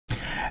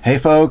Hey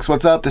folks,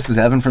 what's up? This is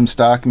Evan from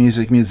Stock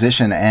Music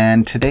Musician,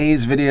 and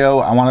today's video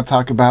I want to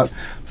talk about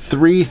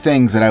 3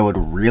 things that I would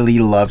really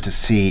love to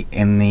see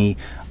in the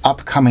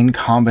upcoming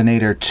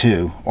Combinator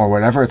 2, or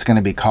whatever it's going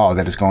to be called,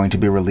 that is going to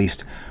be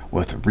released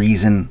with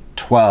Reason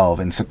 12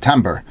 in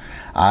September.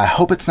 I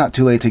hope it's not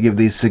too late to give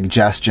these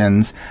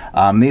suggestions.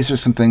 These are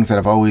some things that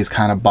have always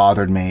kind of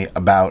bothered me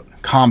about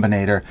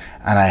Combinator,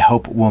 and I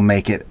hope will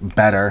make it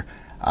better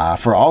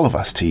for all of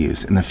us to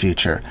use in the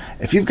future.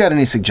 If you've got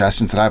any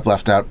suggestions that I've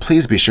left out,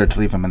 please be sure to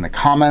leave them in the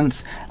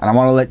comments. And I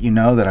want to let you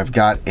know that I've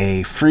got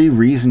a free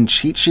Reason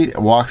cheat sheet.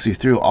 It walks you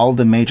through all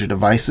the major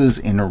devices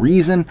in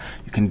Reason.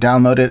 You can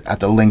download it at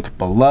the link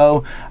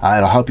below.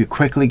 It'll help you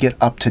quickly get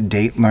up to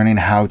date learning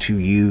how to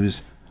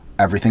use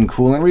everything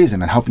cool in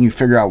Reason and helping you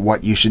figure out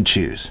what you should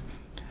choose.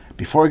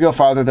 Before we go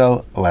farther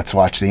though, let's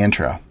watch the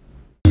intro.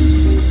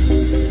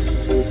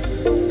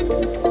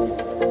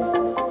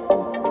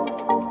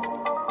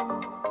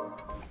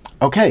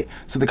 Okay,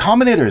 so the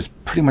Combinator is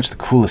pretty much the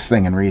coolest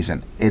thing in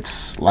Reason.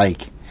 It's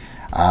like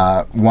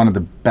one of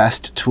the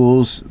best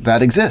tools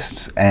that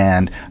exists,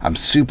 and I'm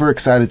super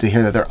excited to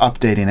hear that they're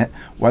updating it.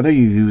 Whether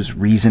you use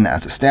Reason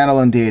as a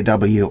standalone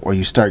DAW or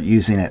you start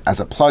using it as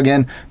a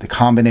plugin, the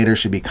Combinator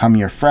should become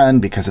your friend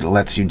because it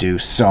lets you do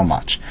so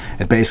much.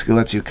 It basically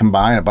lets you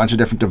combine a bunch of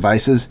different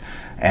devices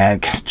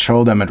and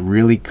control them in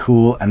really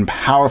cool and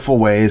powerful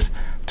ways.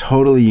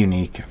 Totally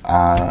unique,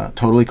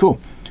 totally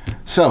cool.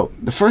 So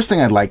the first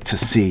thing I'd like to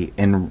see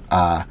in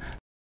a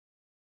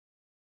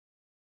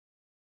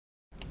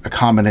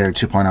Combinator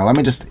 2.0, let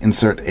me just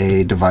insert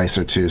a device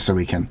or two so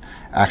we can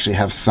actually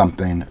have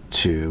something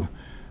to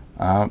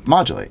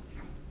modulate.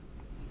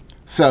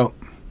 So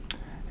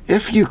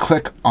if you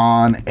click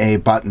on a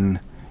button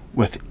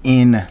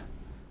within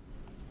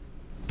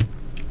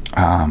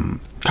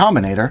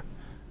Combinator,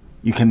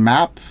 you can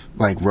map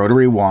like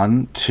rotary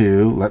 1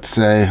 to, let's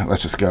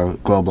just go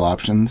global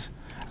options,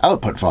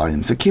 output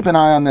volume. So keep an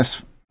eye on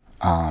this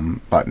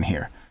button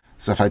here.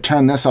 So if I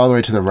turn this all the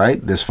way to the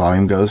right, this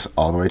volume goes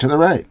all the way to the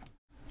right.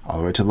 All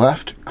the way to the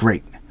left,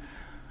 great.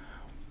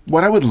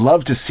 What I would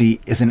love to see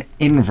is an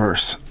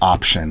inverse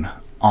option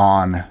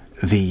on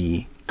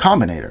the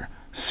Combinator.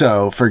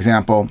 So for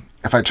example,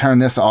 if I turn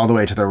this all the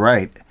way to the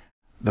right,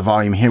 the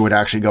volume here would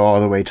actually go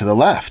all the way to the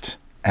left,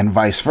 and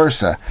vice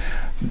versa,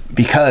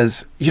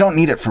 because you don't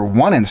need it for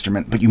one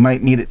instrument, but you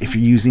might need it if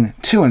you're using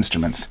 2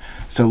 instruments.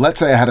 So let's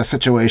say I had a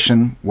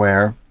situation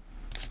where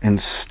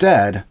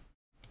instead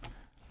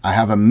I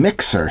have a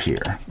mixer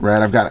here,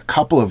 right? I've got a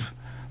couple of,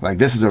 like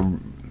this is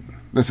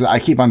I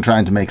keep on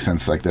trying to make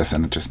sense like this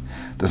and it just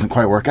doesn't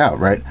quite work out,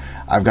 right?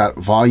 I've got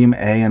volume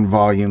A and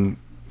volume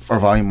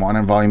 1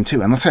 and volume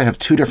 2. And let's say I have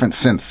 2 different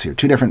synths here,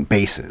 2 different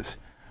basses.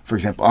 For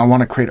example, I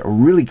want to create a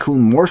really cool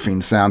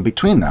morphing sound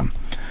between them.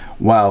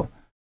 Well,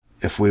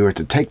 if we were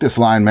to take this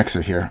line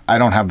mixer here, I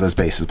don't have those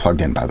basses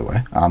plugged in, by the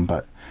way,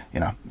 but you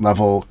know,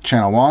 level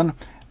channel 1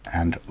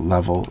 and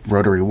level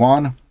rotary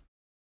 1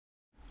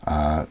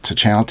 to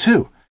channel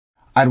 2.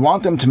 I'd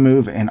want them to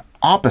move in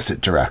opposite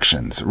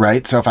directions,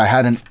 right? So if I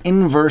had an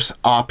inverse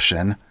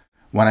option,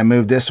 when I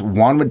move this,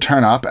 one would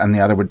turn up and the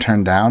other would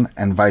turn down,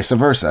 and vice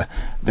versa.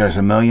 There's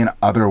a million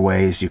other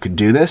ways you could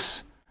do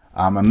this,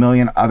 a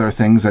million other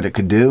things that it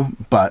could do,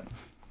 but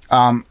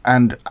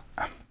and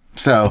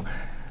so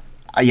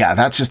yeah,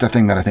 that's just a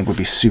thing that I think would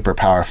be super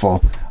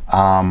powerful.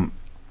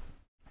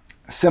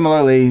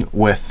 Similarly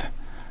with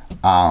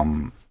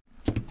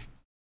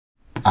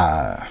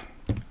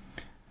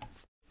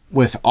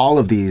all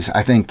of these,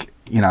 I think,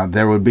 you know,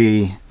 there would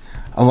be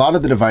a lot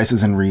of the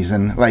devices in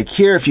Reason. Like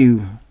here, if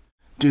you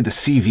do the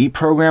CV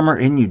programmer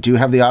in, you do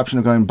have the option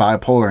of going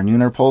bipolar and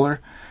unipolar.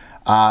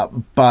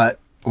 But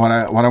what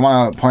I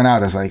want to point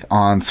out is, like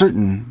on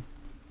certain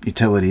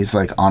utilities,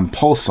 like on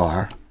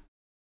Pulsar,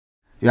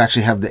 you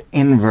actually have the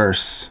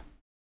inverse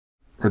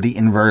or the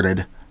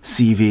inverted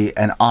CV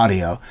and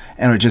audio,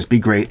 and it would just be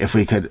great if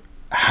we could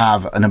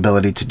have an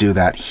ability to do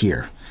that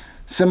here.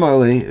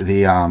 Similarly,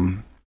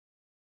 the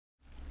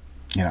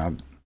you know,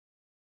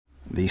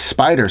 the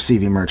Spider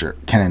CV merger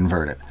can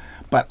invert it,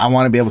 but I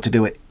want to be able to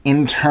do it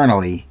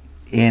internally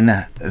in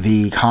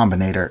the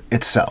Combinator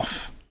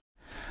itself.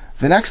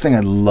 The next thing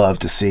I'd love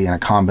to see in a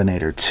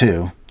Combinator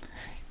 2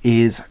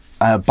 is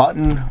a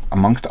button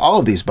amongst all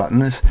of these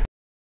buttons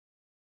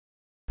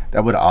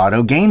that would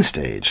auto gain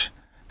stage.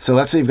 So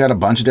let's say you've got a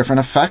bunch of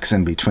different effects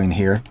in between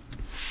here.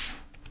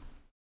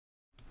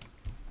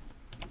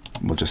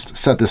 We'll just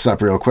set this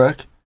up real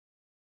quick.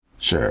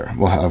 Sure,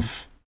 we'll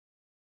have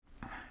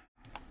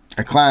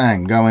a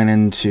clang going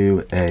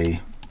into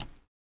a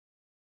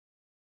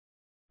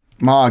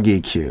Moog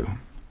EQ,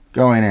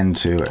 going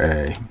into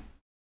a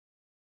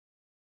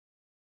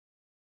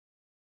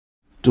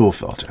dual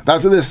filter.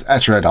 This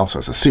Etch Red also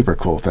is a super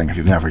cool thing if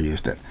you've never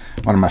used it.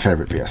 One of my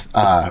favorite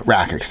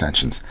rack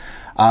extensions.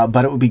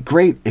 But it would be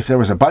great if there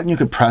was a button you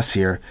could press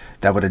here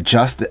that would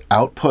adjust the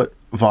output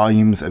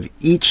volumes of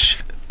each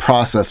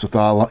process with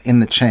all in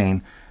the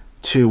chain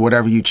to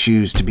whatever you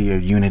choose to be a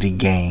unity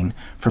gain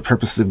for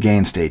purposes of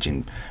gain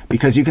staging,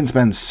 because you can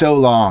spend so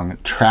long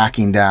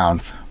tracking down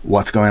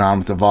what's going on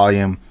with the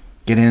volume,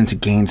 getting into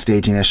gain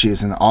staging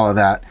issues and all of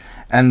that.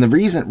 And the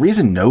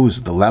Reason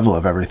knows the level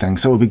of everything,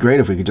 so it would be great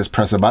if we could just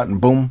press a button,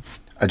 boom,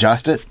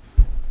 adjust it.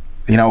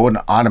 You know, it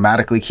wouldn't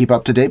automatically keep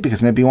up to date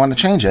because maybe you want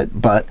to change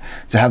it, but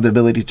to have the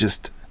ability to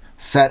just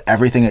set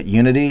everything at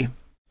unity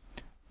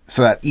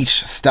so that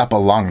each step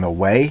along the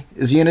way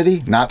is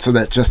unity, not so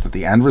that just that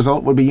the end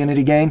result would be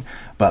unity gain,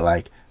 but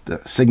like the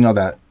signal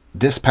that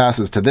this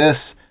passes to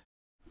this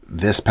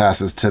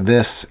passes to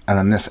this, and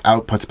then this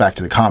outputs back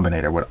to the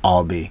combinator would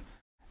all be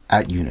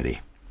at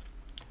unity.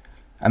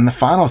 And the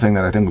final thing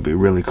that I think would be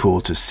really cool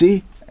to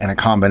see in a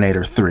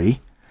Combinator 3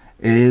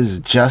 is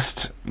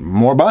just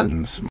more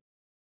buttons,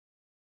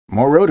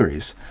 more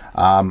rotaries,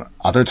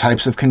 other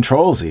types of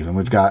controls even.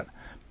 We've got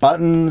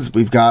buttons,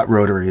 we've got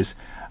rotaries,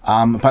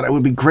 but it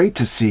would be great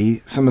to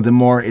see some of the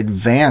more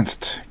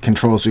advanced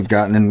controls we've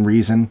gotten in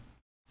Reason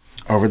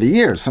over the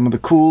years, some of the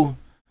cool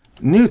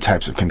new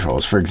types of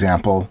controls. For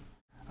example,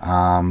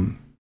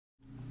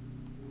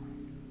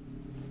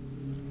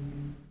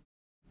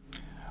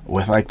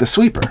 with like the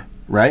sweeper,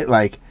 right?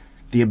 Like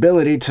the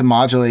ability to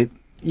modulate.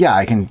 Yeah,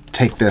 I can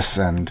take this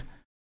and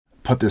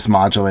put this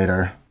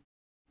modulator.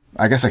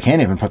 I guess I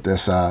can't even put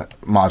this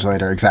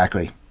modulator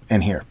exactly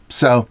in here.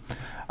 So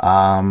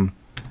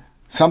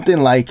something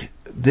like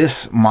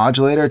this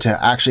modulator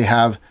to actually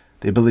have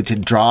the ability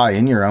to draw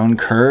in your own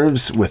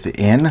curves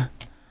within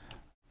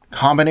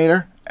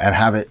Combinator and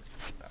have it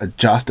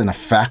adjust and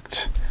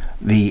affect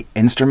the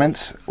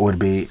instruments would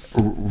be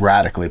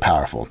radically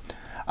powerful.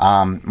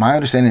 My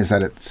understanding is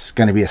that it's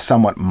going to be a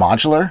somewhat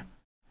modular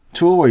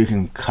tool where you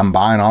can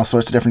combine all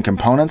sorts of different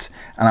components,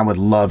 and I would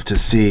love to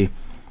see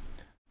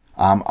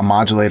a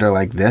modulator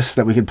like this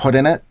that we could put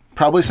in it.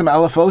 Probably some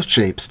LFO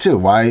shapes too.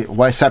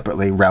 Why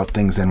separately route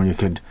things in when you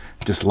could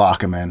just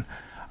lock them in?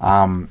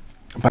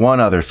 But one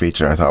other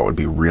feature I thought would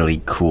be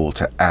really cool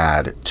to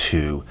add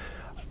to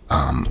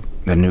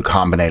the new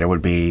Combinator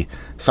would be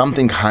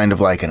something kind of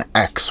like an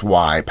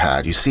XY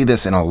pad. You see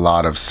this in a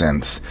lot of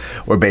synths,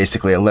 where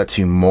basically it lets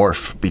you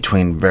morph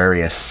between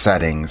various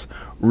settings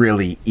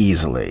really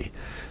easily.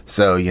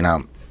 So, you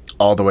know,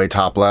 all the way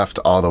top left,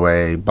 all the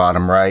way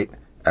bottom right,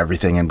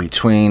 everything in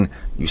between.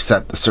 You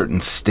set the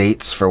certain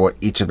states for what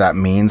each of that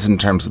means in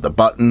terms of the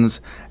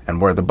buttons and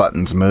where the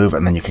buttons move,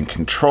 and then you can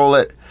control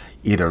it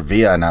either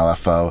via an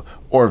LFO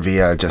or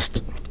via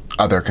just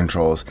other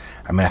controls.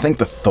 I mean, I think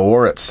the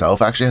Thor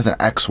itself actually has an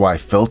XY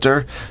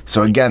filter.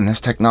 So again,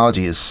 this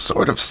technology is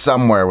sort of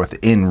somewhere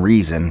within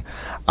Reason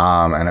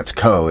and its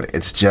code.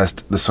 It's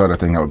just the sort of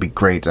thing that would be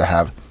great to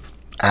have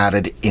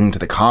added into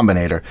the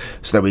Combinator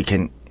so that we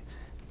can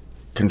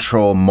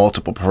control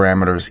multiple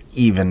parameters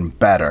even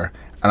better.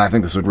 And I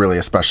think this would really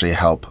especially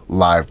help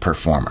live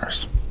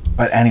performers.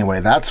 But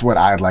anyway, that's what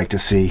I'd like to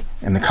see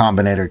in the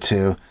Combinator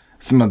 2.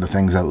 Some of the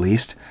things at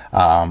least.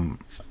 I'm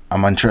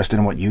interested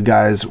in what you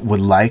guys would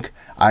like.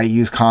 I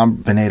use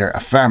Combinator a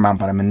fair amount,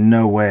 but I'm in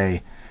no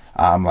way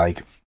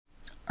like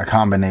a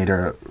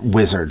Combinator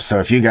wizard. So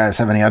if you guys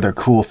have any other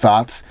cool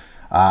thoughts,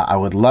 I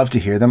would love to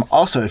hear them.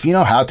 Also, if you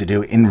know how to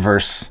do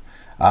inverse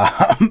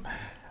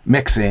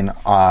mixing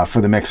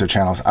for the mixer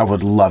channels, I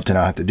would love to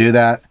know how to do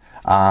that.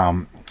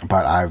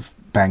 But I've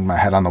banged my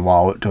head on the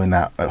wall doing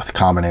that with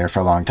Combinator for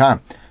a long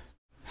time.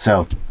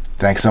 So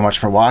thanks so much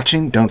for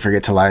watching. Don't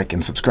forget to like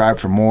and subscribe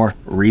for more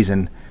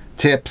Reason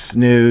tips,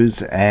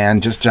 news,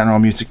 and just general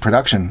music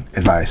production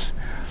advice.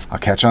 I'll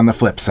catch you on the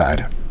flip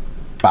side.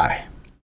 Bye.